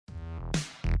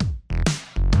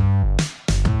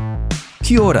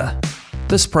Kia ora.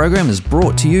 This program is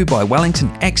brought to you by Wellington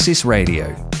Access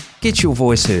Radio. Get your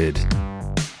voice heard.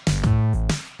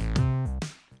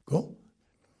 Cool.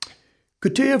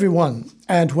 Good day everyone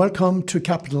and welcome to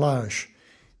Capital Irish,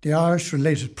 the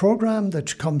Irish-related programme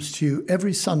that comes to you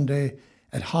every Sunday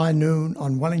at high noon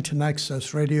on Wellington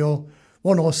Access Radio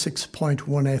 106.1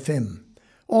 FM.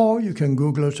 Or you can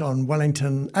Google it on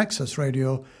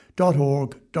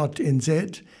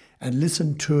wellingtonaccessradio.org.nz and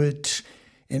listen to it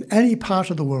in any part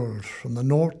of the world, from the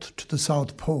North to the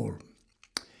South Pole.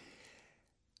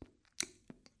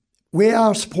 We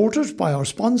are supported by our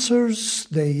sponsors,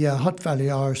 the Hutt Valley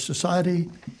Irish Society,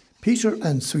 Peter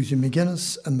and Susie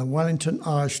McGuinness, and the Wellington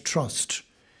Irish Trust.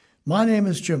 My name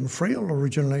is Jim Friel,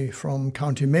 originally from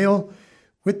County Mayo.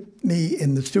 With me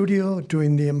in the studio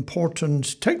doing the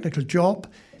important technical job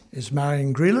is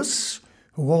Marion Grealis,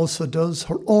 who also does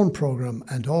her own programme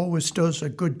and always does a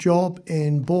good job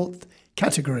in both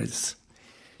categories.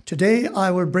 Today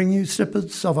I will bring you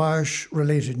snippets of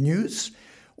Irish-related news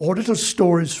or little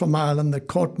stories from Ireland that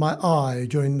caught my eye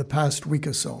during the past week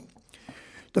or so.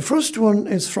 The first one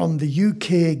is from the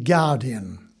UK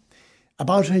Guardian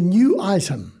about a new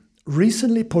item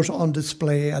recently put on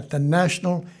display at the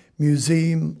National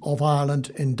Museum of Ireland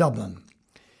in Dublin.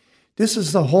 This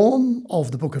is the home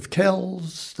of the Book of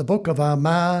Kells, the Book of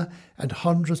Armagh, and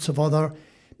hundreds of other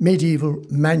medieval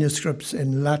manuscripts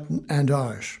in Latin and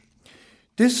Irish.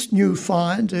 This new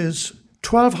find is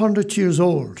 1200 years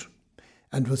old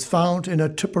and was found in a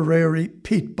Tipperary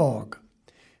peat bog.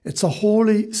 It's a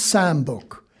holy psalm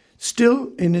book,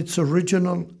 still in its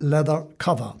original leather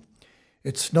cover.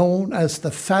 It's known as the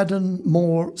Fadden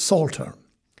More Psalter.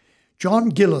 John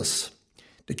Gillis,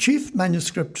 the chief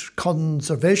manuscript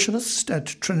conservationist at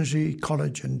Trinity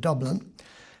College in Dublin,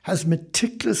 has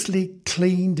meticulously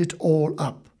cleaned it all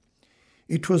up.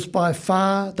 It was by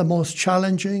far the most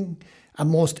challenging and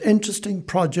most interesting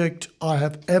project I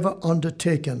have ever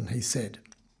undertaken, he said.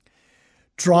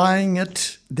 Drying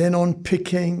it, then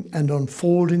unpicking and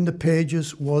unfolding the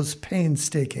pages was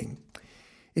painstaking.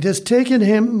 It has taken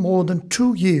him more than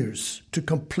 2 years to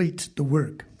complete the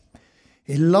work.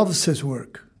 He loves his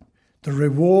work. The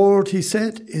reward, he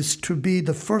said, is to be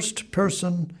the first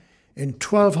person in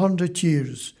 1200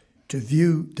 years to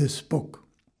view this book.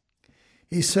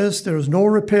 He says there is no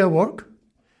repair work.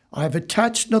 I have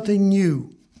attached nothing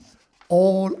new.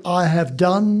 All I have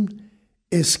done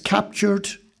is captured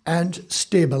and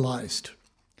stabilised.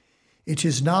 It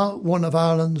is now one of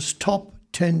Ireland's top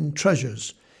 10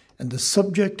 treasures and the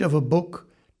subject of a book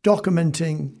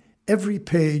documenting every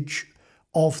page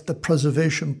of the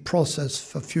preservation process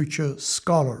for future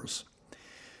scholars.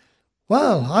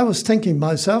 Well, I was thinking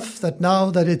myself that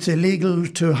now that it's illegal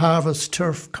to harvest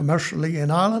turf commercially in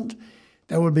Ireland,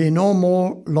 there will be no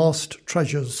more lost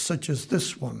treasures such as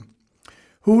this one.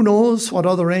 Who knows what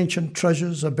other ancient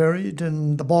treasures are buried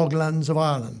in the boglands of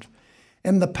Ireland?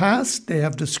 In the past, they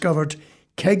have discovered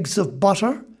kegs of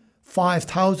butter,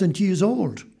 5,000 years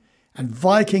old, and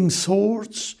Viking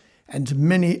swords, and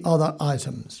many other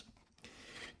items.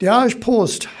 The Irish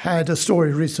Post had a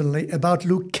story recently about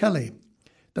Luke Kelly,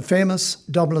 the famous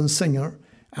Dublin singer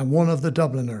and one of the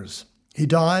Dubliners. He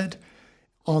died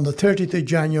on the 30th of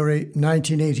January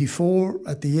 1984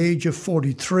 at the age of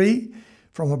 43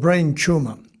 from a brain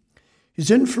tumour. His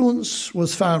influence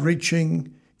was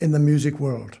far-reaching in the music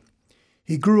world.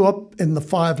 He grew up in the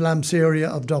Five Lamps area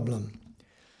of Dublin.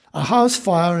 A house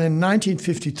fire in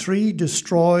 1953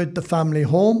 destroyed the family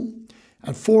home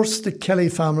and forced the Kelly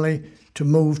family to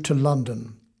move to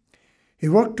London. He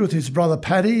worked with his brother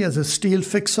Paddy as a steel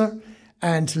fixer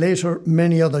and later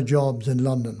many other jobs in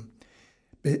London,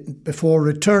 before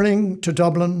returning to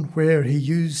Dublin, where he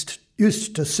used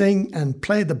to sing and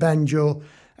play the banjo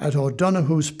at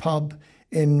O'Donoghue's pub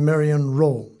in Merrion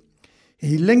Row.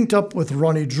 He linked up with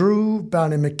Ronnie Drew,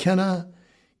 Barney McKenna,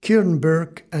 Kieran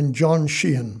Burke and John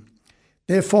Sheehan.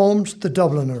 They formed the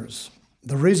Dubliners.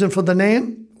 The reason for the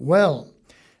name? Well,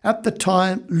 at the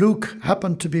time, Luke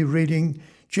happened to be reading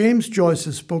James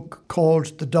Joyce's book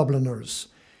called The Dubliners.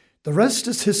 The rest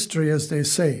is history, as they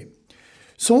say.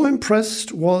 So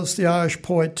impressed was the Irish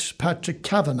poet Patrick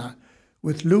Kavanagh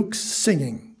with Luke's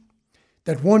singing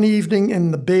that one evening in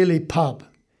the Bailey pub,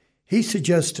 he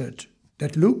suggested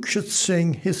that Luke should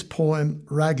sing his poem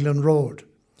Raglan Road.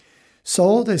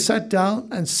 So they sat down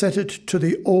and set it to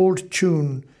the old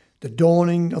tune, The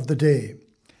Dawning of the Day.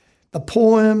 The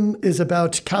poem is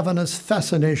about Kavanagh's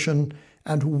fascination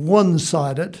and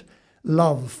one-sided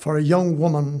love for a young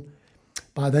woman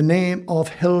by the name of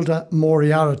Hilda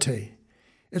Moriarty.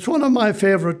 It's one of my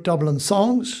favourite Dublin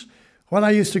songs. When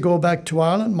I used to go back to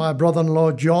Ireland, my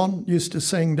brother-in-law John used to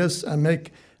sing this and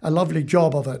make a lovely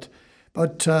job of it.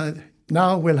 But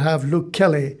now we'll have Luke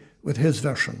Kelly with his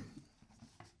version.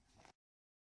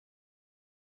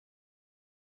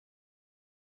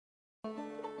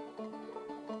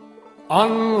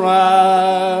 On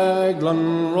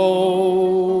Raglan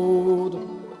Road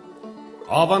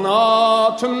of an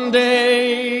autumn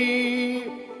day,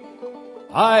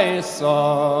 I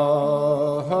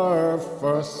saw her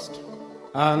first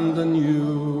and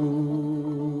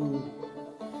knew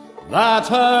that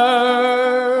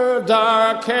her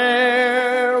dark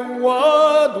hair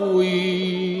would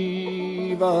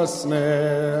weave a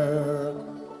snare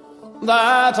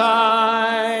that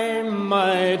I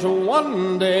might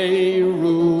one day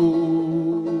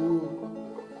rue.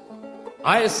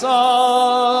 I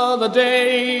saw the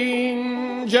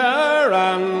danger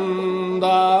and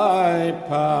I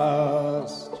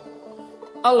passed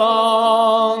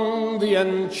along the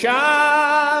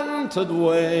enchanted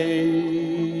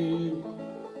way,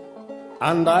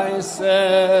 and I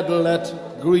said, let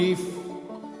grief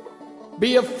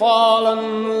be a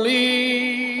fallen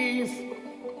leaf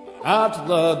at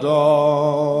the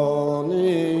dawning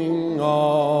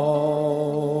of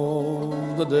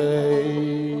the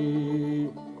day.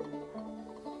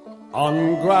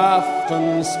 On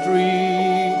Grafton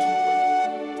Street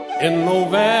in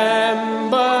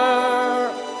November,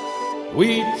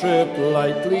 we tripped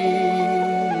lightly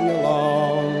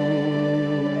along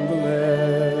the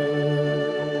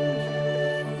ledge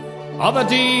of a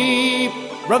deep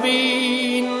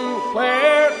ravine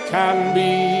where can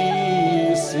be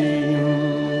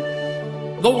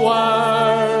the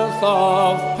worth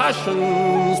of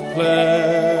passion's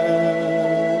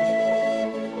pledge,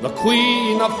 the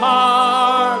Queen of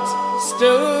Hearts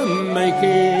still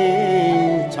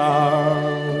making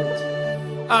tarts,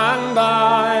 and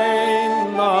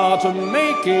I'm not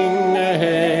making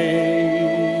hay.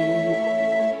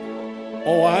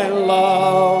 Oh, I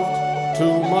loved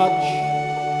too much,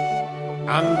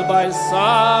 and by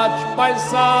such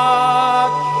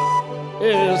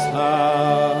is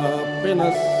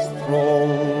happiness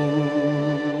thrown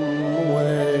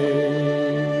away.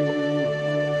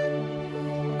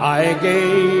 I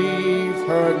gave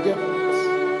her gifts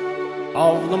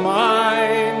of the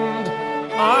mind,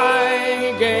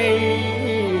 I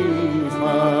gave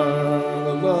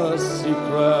her the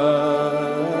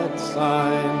secret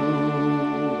sign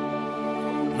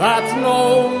that's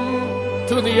known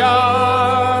to the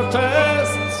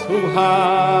artists who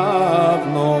have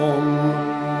known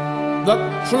the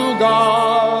true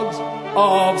gods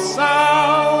of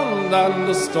sound and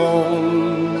the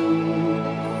stone,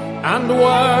 and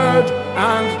word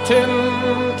and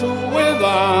tint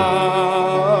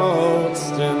without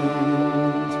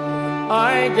stint.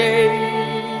 I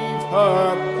gave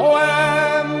her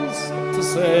poems to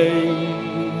say,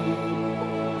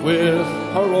 with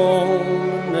her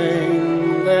own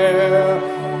name there,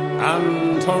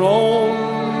 and her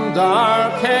own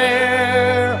dark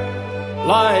hair,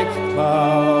 like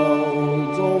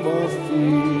clouds over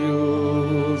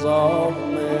fields of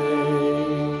May.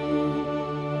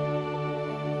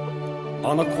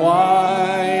 On a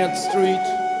quiet street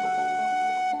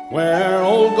where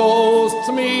old ghosts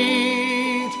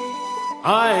meet,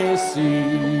 I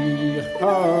see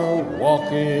her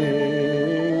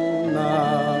walking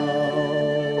now,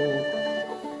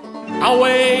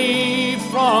 away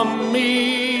from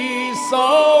me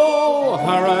so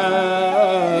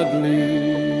hurriedly.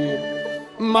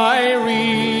 My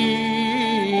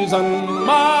reason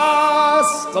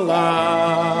must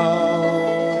allow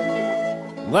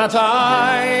that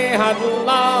I had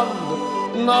loved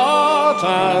not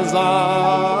as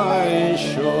I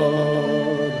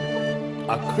should,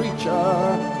 a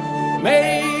creature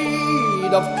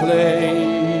made of clay.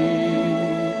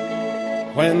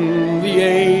 When the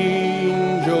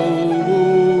angel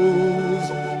woos,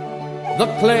 the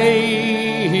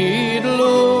clay he'd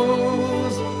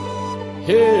lose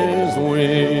his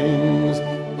wings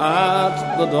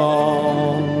at the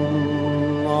dawn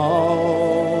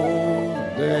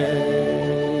of day.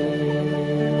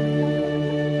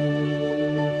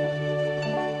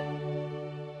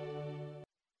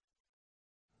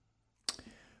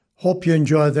 Hope you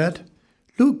enjoyed that.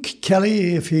 Luke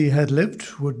Kelly, if he had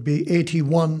lived, would be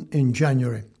 81 in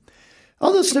January.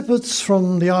 Other snippets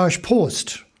from the Irish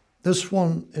Post. This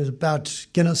one is about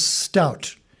Guinness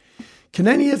Stout. Can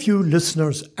any of you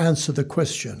listeners answer the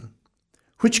question,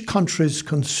 which countries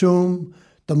consume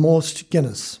the most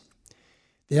Guinness?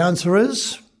 The answer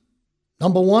is,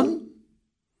 number 1,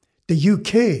 the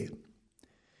UK.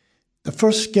 The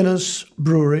first Guinness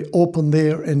brewery opened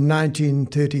there in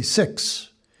 1936.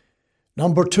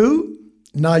 Number 2,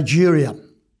 Nigeria.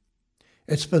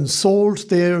 It's been sold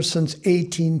there since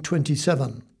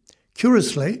 1827.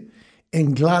 Curiously,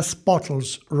 in glass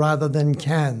bottles rather than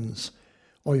cans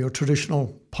or your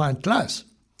traditional pint glass.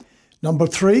 Number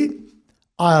 3,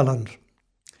 Ireland.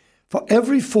 For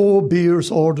every 4 beers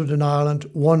ordered in Ireland,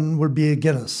 1 will be a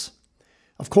Guinness.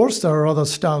 Of course, there are other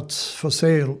stouts for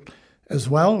sale as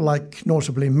well, like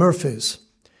notably Murphy's.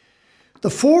 The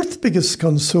 4th biggest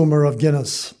consumer of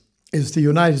Guinness is the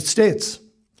United States.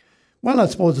 Well, I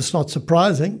suppose it's not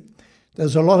surprising.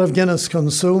 There's a lot of Guinness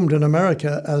consumed in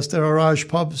America, as there are Irish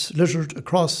pubs littered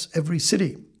across every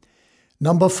city.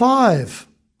 Number 5.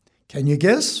 Can you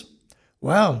guess?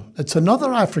 Well, it's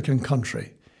another African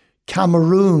country,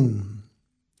 Cameroon.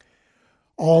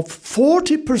 Of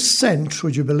 40%,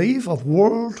 would you believe, of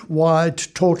worldwide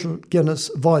total Guinness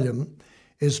volume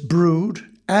is brewed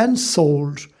and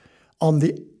sold on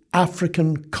the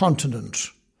African continent.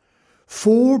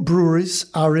 4 breweries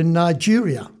are in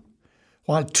Nigeria,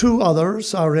 while 2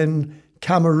 others are in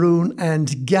Cameroon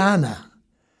and Ghana.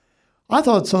 I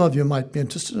thought some of you might be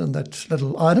interested in that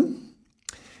little item.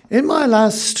 In my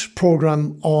last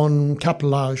programme on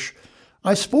Capillage,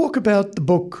 I spoke about the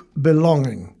book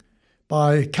Belonging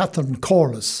by Catherine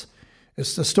Corliss.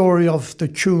 It's the story of the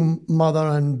Tuam mother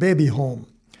and baby home.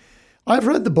 I've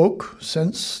read the book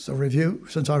since I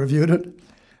reviewed it,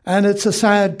 and it's a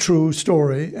sad, true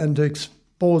story and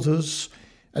exposes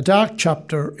a dark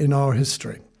chapter in our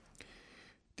history.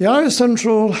 The Irish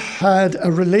Central had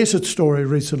a related story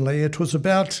recently. It was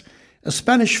about a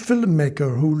Spanish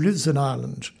filmmaker who lives in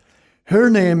Ireland.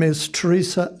 Her name is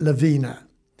Teresa Lavina,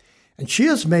 and she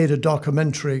has made a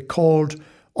documentary called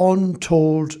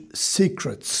Untold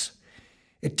Secrets.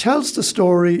 It tells the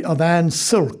story of Anne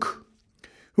Silk,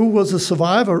 who was a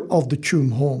survivor of the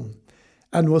Tuam home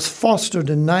and was fostered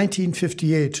in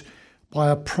 1958 by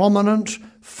a prominent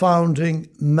founding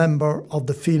member of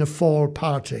the Fianna Fáil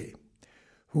party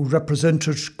who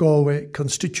represented Galway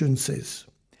constituencies.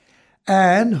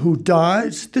 Anne, who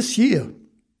died this year,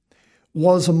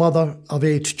 was a mother of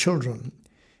 8 children.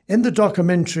 In the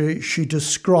documentary, she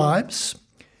describes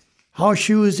how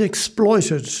she was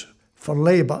exploited for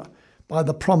labour by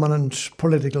the prominent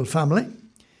political family,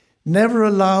 never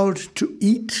allowed to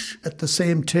eat at the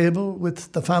same table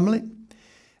with the family,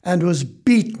 and was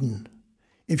beaten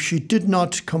if she did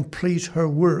not complete her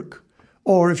work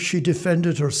or if she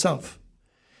defended herself.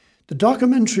 The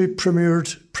documentary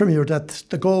premiered at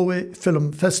the Galway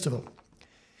Film Festival.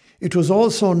 It was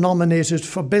also nominated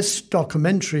for Best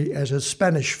Documentary at a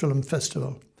Spanish film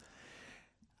festival.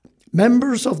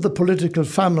 Members of the political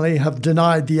family have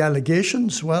denied the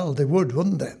allegations. Well, they would,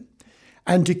 wouldn't they?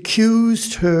 And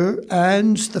accused her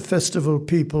and the festival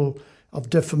people of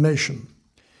defamation.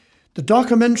 The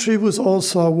documentary was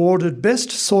also awarded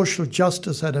Best Social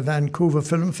Justice at a Vancouver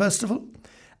Film Festival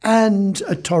and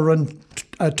a Toronto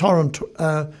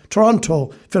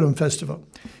Film Festival.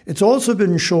 It's also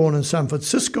been shown in San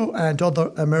Francisco and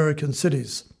other American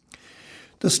cities.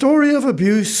 The story of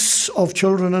abuse of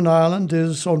children in Ireland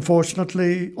is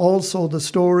unfortunately also the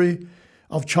story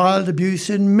of child abuse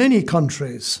in many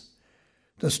countries.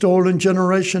 The Stolen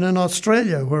Generation in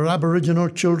Australia, where Aboriginal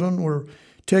children were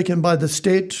taken by the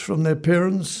state from their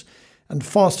parents and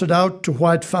fostered out to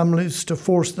white families to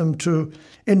force them to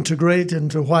integrate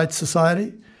into white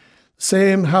society.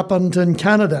 Same happened in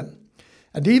Canada.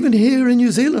 And even here in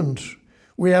New Zealand,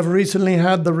 we have recently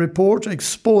had the report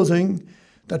exposing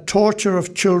the torture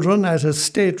of children at a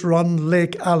state-run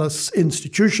Lake Alice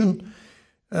institution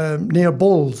near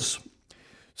Bulls.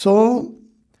 So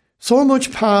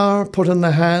much power put in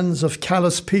the hands of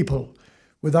callous people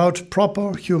without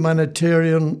proper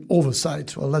humanitarian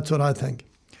oversight. Well, that's what I think.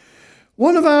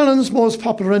 One of Ireland's most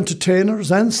popular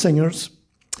entertainers and singers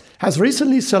has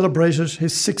recently celebrated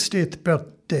his 60th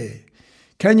birthday.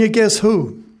 Can you guess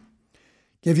who?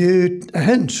 Give you a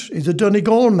hint. He's a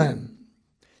Donegal man.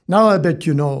 Now I bet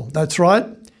you know. That's right,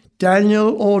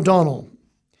 Daniel O'Donnell.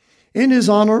 In his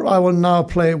honour, I will now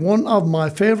play one of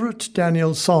my favourite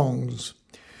Daniel songs.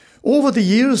 Over the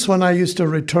years, when I used to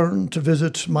return to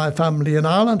visit my family in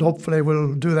Ireland, hopefully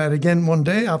we'll do that again one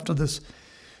day after this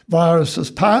virus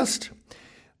has passed,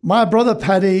 my brother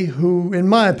Paddy, who in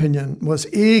my opinion was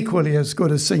equally as good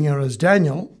a singer as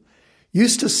Daniel,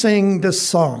 used to sing this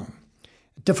song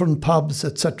at different pubs,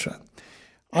 etc.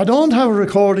 I don't have a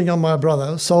recording on my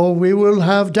brother, so we will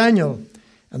have Daniel,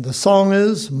 and the song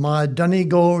is My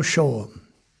Donegal Show.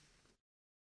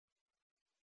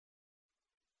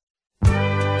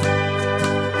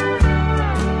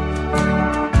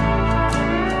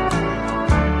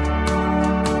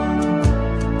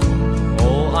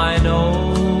 Oh, I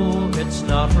know it's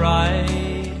not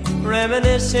right,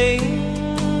 reminiscing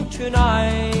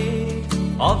tonight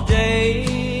of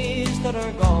days that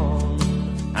are gone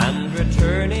and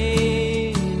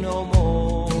returning no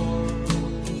more.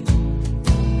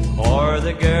 For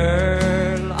the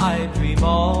girl I dream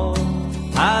of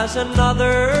has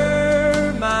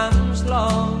another man's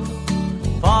love,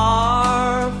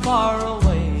 far, far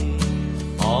away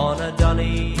on a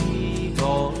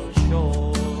Donegal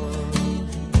shore.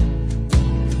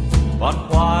 But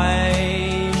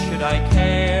why should I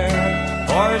care?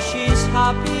 For she's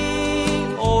happy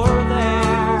over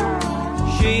there.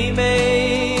 She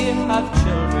may have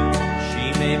children, she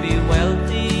may be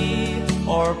wealthy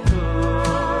or poor,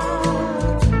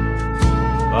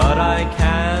 but I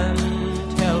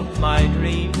can't help my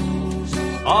dreams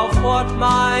of what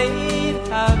might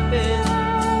have been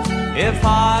if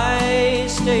I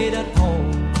stayed at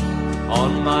home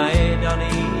on my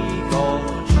Donegal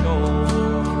shore.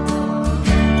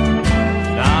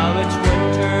 Now it's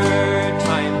winter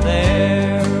time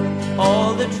there,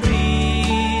 all the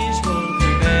trees will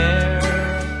be bare,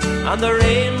 and the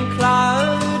rain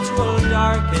clouds will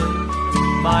darken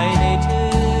my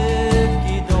native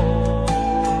Gweedore.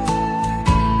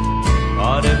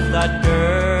 But if that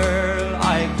girl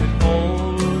I could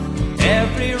hold,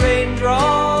 every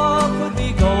raindrop would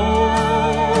be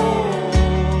gold.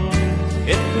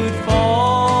 It could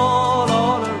fall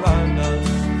all around us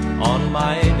on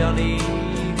my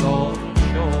Donegal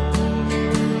shore.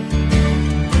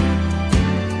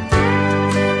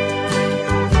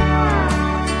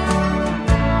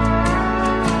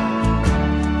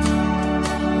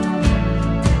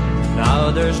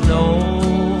 Now there's no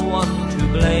one to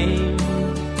blame,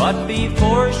 but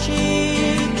before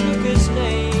she took his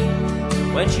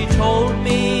name, when she told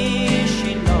me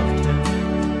she loved him,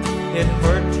 it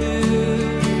hurt to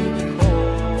the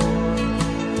core.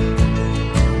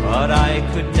 But I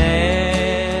could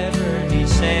never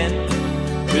descend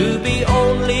to be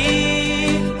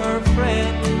only her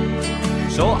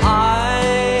friend, so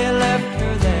I left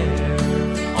her there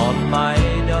on my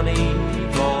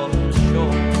Donegal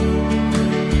shore.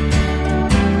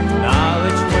 Now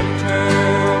it's winter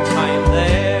time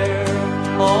there,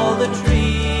 all the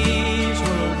trees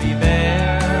will be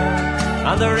bare,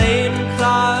 and the rain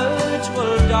clouds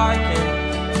will darken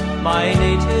my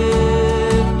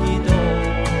native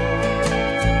Gweedore.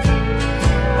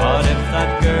 But if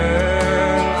that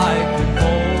girl I could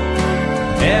hold,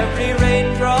 every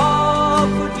raindrop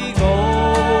would be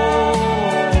gold.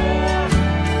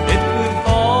 It could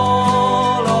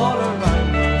fall all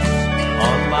around us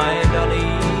on my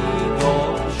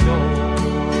Donegal shore.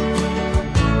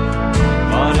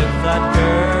 But if that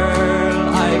girl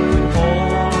I could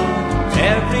hold,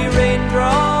 every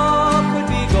raindrop would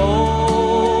be gold.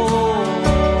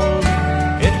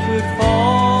 It could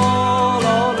fall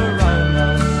all around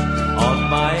us on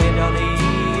my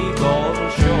Donegal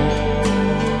shore.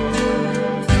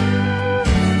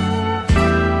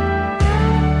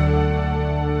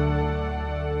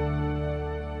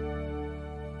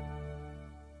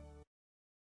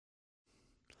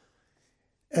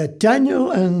 Daniel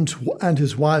and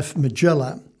his wife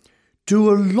Magilla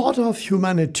do a lot of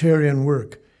humanitarian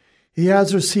work. He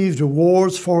has received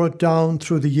awards for it down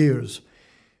through the years.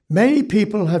 Many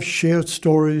people have shared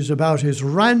stories about his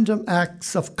random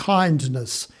acts of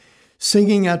kindness,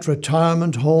 singing at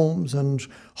retirement homes and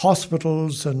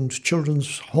hospitals and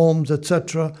children's homes,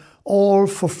 etc., all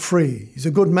for free. He's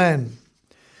a good man.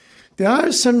 The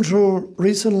Irish Central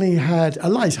recently had a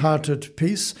light-hearted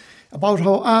piece about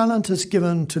how Ireland has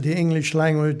given to the English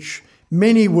language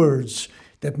many words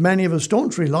that many of us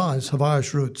don't realise have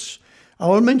Irish roots. I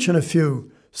will mention a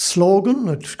few. Slogan,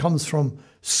 it comes from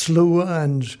Slua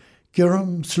and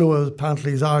Girim. Slua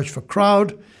apparently is Irish for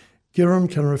crowd. Girim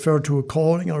can refer to a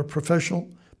calling or a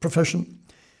profession.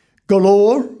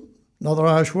 Galore, another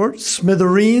Irish word.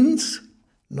 Smithereens,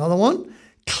 another one.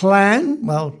 Clan,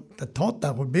 well, I thought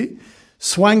that would be.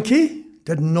 Swanky,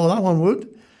 didn't know that one would.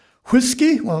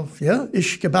 Whiskey, well, yeah.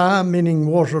 Ishkaba, meaning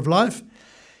water of life.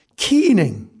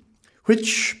 Keening,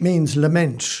 which means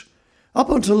lament.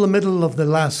 Up until the middle of the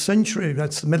last century,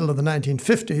 that's the middle of the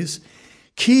 1950s,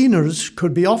 keeners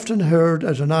could be often heard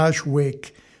at an Irish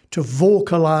wake to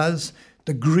vocalise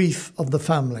the grief of the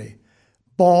family.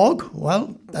 Bog,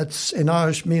 well, that's in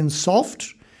Irish means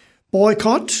soft.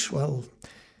 Boycott, well,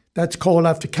 that's called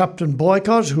after Captain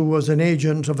Boycott, who was an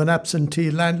agent of an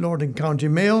absentee landlord in County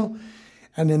Mayo,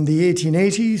 and in the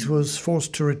 1880s was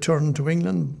forced to return to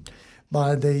England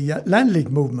by the Land League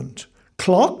movement.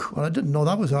 Clock, well, I didn't know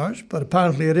that was Irish, but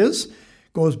apparently it is,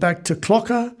 goes back to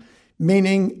clocka,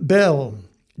 meaning bell.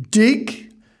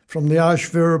 Dig, from the Irish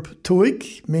verb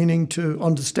tuig, meaning to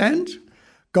understand.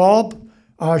 Gob,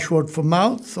 Irish word for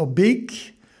mouth or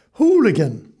beak.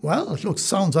 Hooligan, well,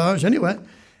 sounds Irish anyway,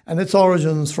 and its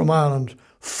origins from Ireland.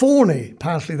 Phony,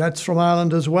 partly that's from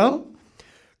Ireland as well.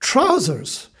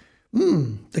 Trousers,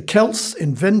 the Celts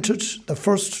invented the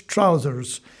first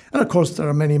trousers, and of course there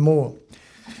are many more.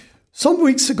 Some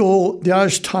weeks ago, the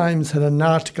Irish Times had an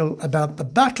article about the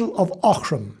Battle of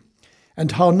Aughrim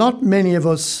and how not many of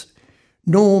us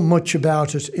know much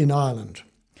about it in Ireland.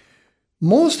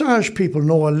 Most Irish people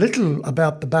know a little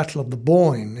about the Battle of the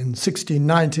Boyne in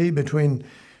 1690 between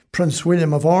Prince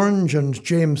William of Orange and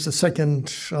James II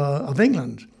of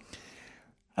England,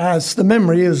 as the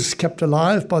memory is kept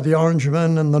alive by the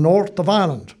Orangemen in the north of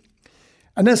Ireland.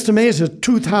 An estimated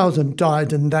 2,000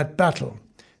 died in that battle.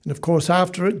 And of course,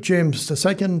 after it, James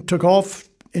II took off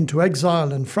into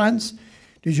exile in France.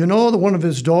 Did you know that one of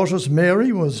his daughters,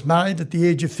 Mary, was married at the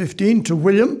age of 15 to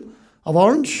William of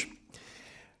Orange?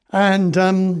 And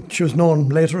she was known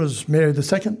later as Mary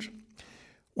II.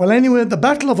 Well, anyway, the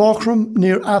Battle of Aughrim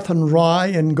near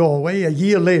Athenry in Galway, a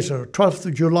year later, 12th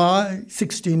of July,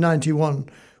 1691,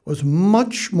 was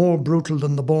much more brutal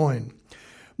than the Boyne.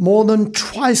 More than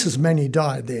twice as many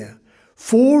died there.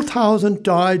 4,000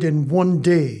 died in one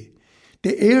day.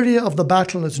 The area of the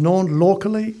battle is known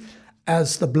locally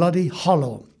as the Bloody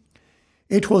Hollow.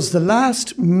 It was the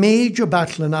last major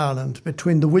battle in Ireland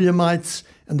between the Williamites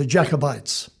and the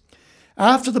Jacobites.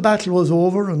 After the battle was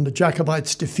over and the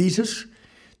Jacobites defeated,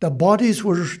 the bodies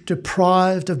were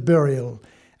deprived of burial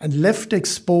and left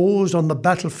exposed on the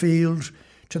battlefield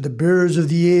to the birds of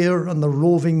the air and the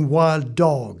roving wild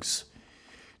dogs.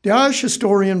 The Irish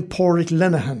historian Pádraig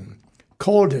Lenihan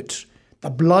called it the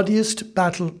bloodiest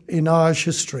battle in Irish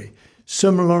history,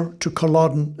 similar to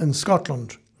Culloden in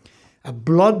Scotland. A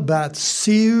bloodbath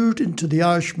seared into the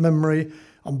Irish memory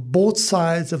on both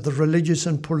sides of the religious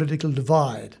and political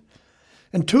divide.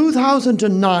 In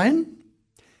 2009,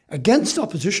 against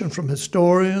opposition from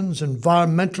historians,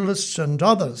 environmentalists and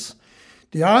others,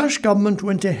 the Irish government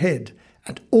went ahead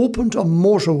and opened a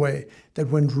motorway that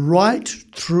went right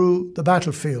through the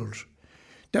battlefield.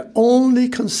 The only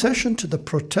concession to the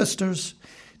protesters,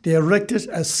 they erected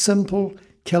a simple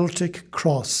Celtic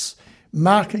cross,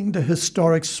 marking the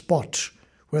historic spot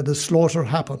where the slaughter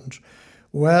happened.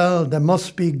 Well, there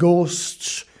must be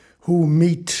ghosts who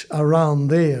meet around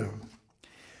there.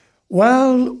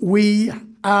 Well, we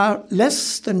are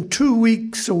less than 2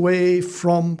 weeks away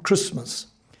from Christmas.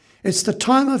 It's the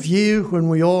time of year when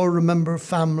we all remember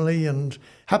family and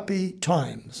happy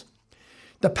times.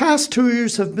 The past 2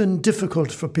 years have been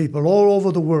difficult for people all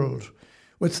over the world,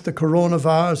 with the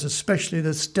coronavirus, especially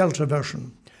this Delta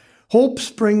version. Hope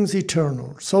springs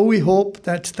eternal, so we hope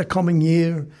that the coming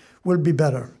year will be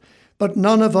better, but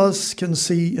none of us can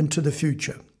see into the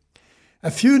future.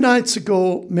 A few nights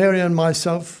ago, Mary and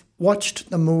myself watched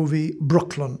the movie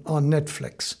Brooklyn on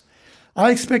Netflix.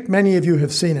 I expect many of you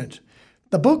have seen it.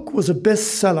 The book was a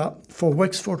bestseller for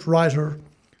Wexford writer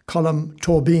Colm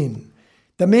Tóibín.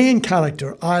 The main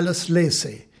character, Eilís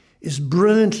Lacey, is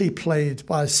brilliantly played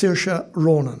by Saoirse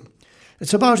Ronan.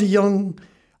 It's about a young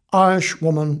Irish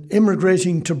woman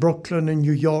immigrating to Brooklyn in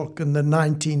New York in the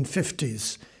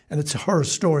 1950s, and it's her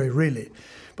story, really.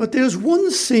 But there's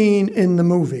one scene in the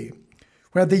movie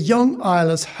where the young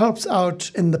Eilís helps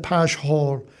out in the parish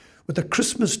hall with a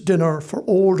Christmas dinner for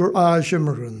older Irish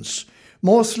immigrants,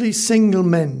 mostly single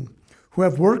men who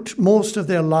have worked most of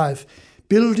their life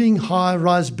building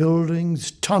high-rise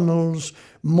buildings, tunnels,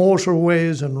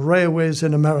 motorways and railways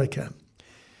in America.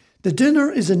 The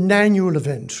dinner is an annual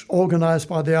event organised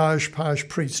by the Irish parish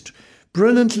priest,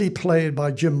 brilliantly played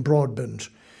by Jim Broadbent.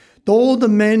 Though the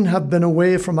men have been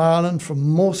away from Ireland for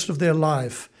most of their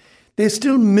life, they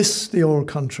still miss the old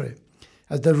country.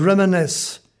 As they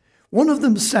reminisce, one of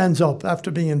them stands up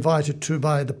after being invited to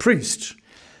by the priest,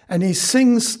 and he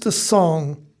sings the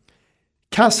song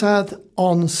Casad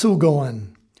on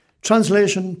Sugoan,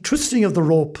 translation, twisting of the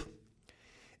rope.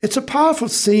 It's a powerful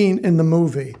scene in the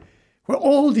movie where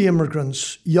all the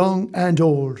immigrants, young and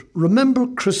old, remember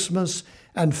Christmas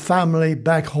and family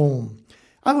back home.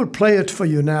 I will play it for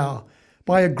you now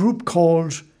by a group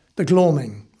called The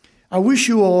Gloaming. I wish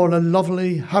you all a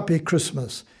lovely, happy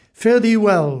Christmas. Fare thee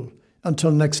well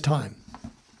until next time.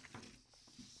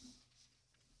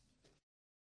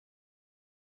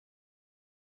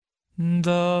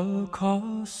 The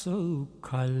castle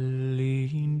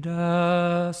Calinda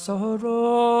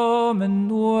Sorom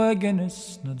and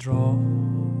Wagenis na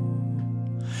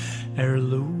drum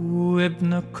Luib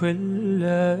na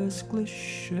quilles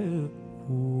glishe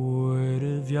word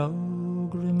of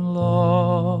Yalgrim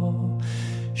law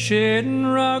Shin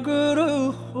ragger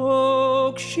a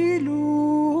hawk shiluam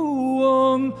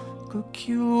go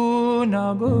ciún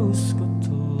agus go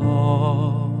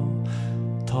lá.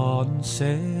 Tá an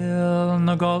saoil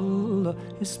na galle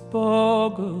is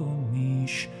bog go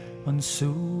míis an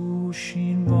sú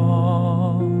sin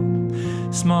bán.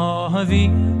 Smá a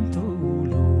bhíon tú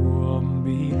luam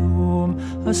bíluam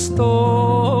a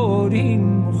stórin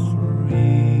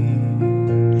mochrí.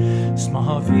 Smá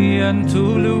a bhíon tú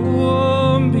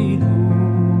luam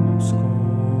bíluam a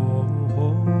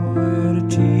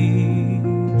scóirtí.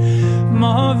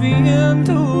 Má bhíon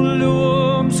tú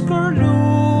luam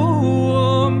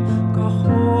scorluam go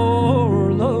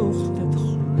chórlocht a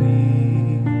chrí.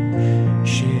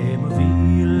 Sé ma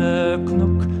bhíle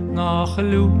cnoc nach a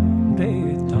lúm dé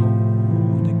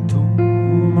dánig tú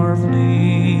mar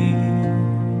bhní.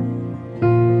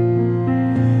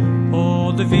 Ó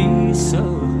de vís a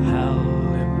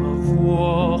hellim a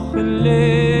bhuach a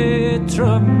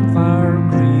létram var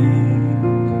grí.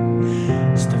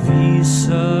 Sta vís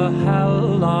a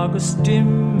hell agus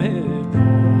dimmid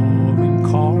óin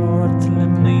cart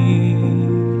lemní.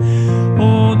 Ó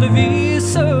de vís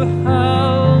a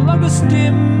hell agus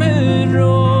dimmid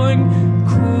óin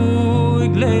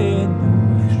cúig léin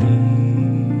rí.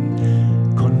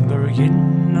 Cun gur gin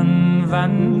an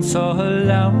van sa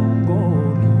leam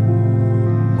góm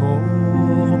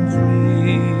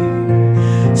rí.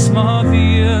 Smá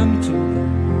bhíon tú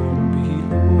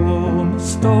bíluam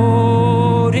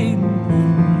stórin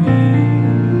rí.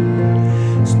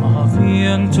 Smá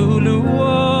bhíon tú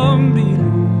luam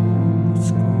bíluam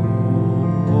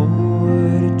scóirtí.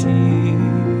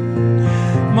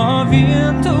 Má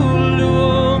bhíon tú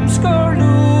luam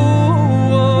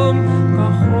scorluam go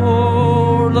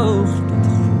chórlocht a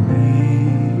chrí.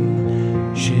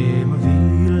 Sé ma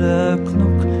bhíle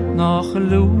cnoc nach a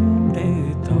lúm dé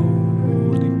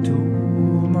dánig tú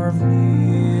mar bhní.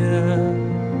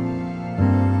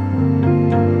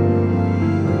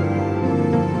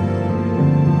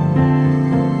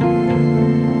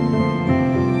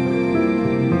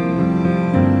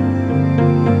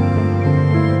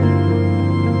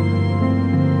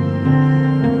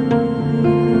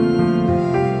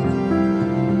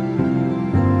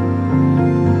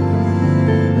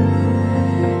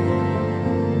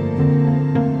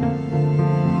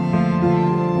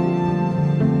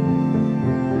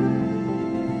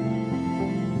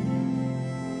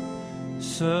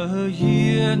 Sa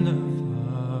dhéanamh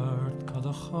ard cad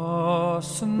a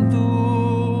chas an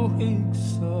dúigh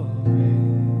sa bhé.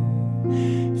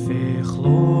 Fé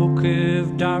chlócibh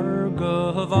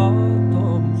dargah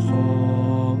adam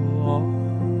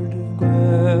cháard a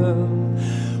gweil.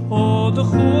 Ó de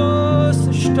chuas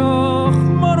isteach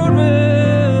mar a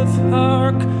rih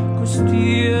harc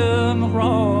gustíon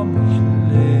rám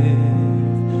léh.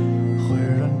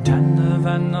 Chuir an tanmh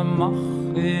an amach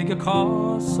ag a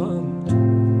cas an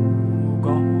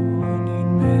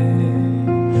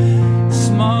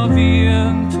Smá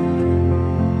bhíon tú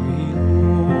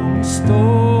bíluam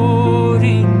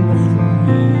stórin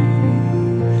mochrí.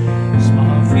 Smá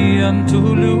bhíon tú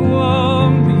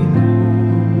luam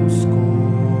bíluam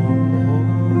scóirtí.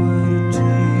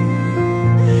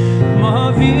 Má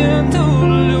bhíon tú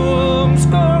luam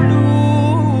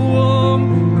scorluam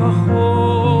go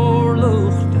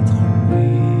chórlocht a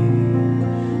chrí.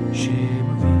 Sé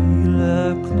ma bhíle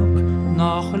cnoc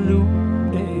nach a lúm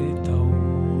dé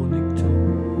dánig tú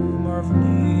mar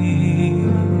bhní.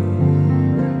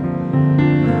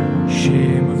 Sé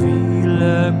ma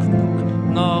bhíle cnoc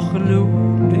nach a lúm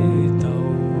dé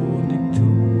dánig tú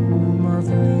mar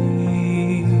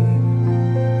bhní.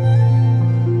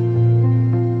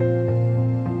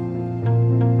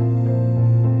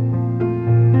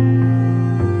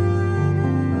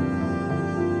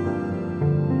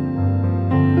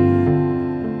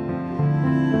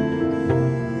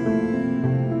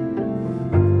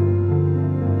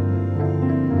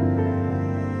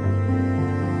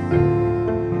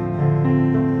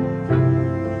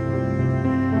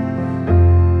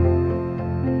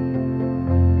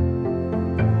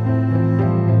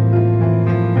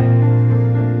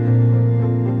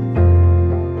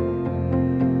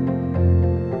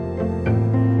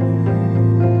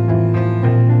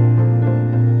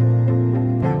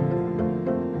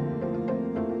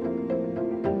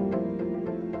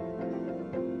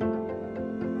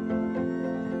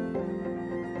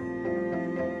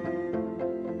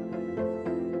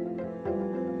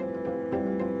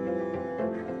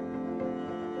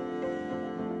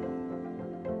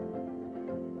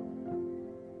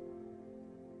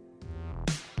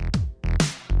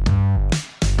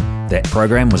 That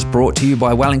program was brought to you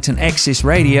by Wellington Access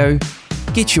Radio.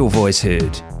 Get your voice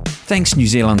heard. Thanks New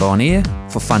Zealand On Air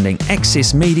for funding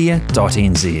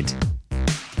accessmedia.nz.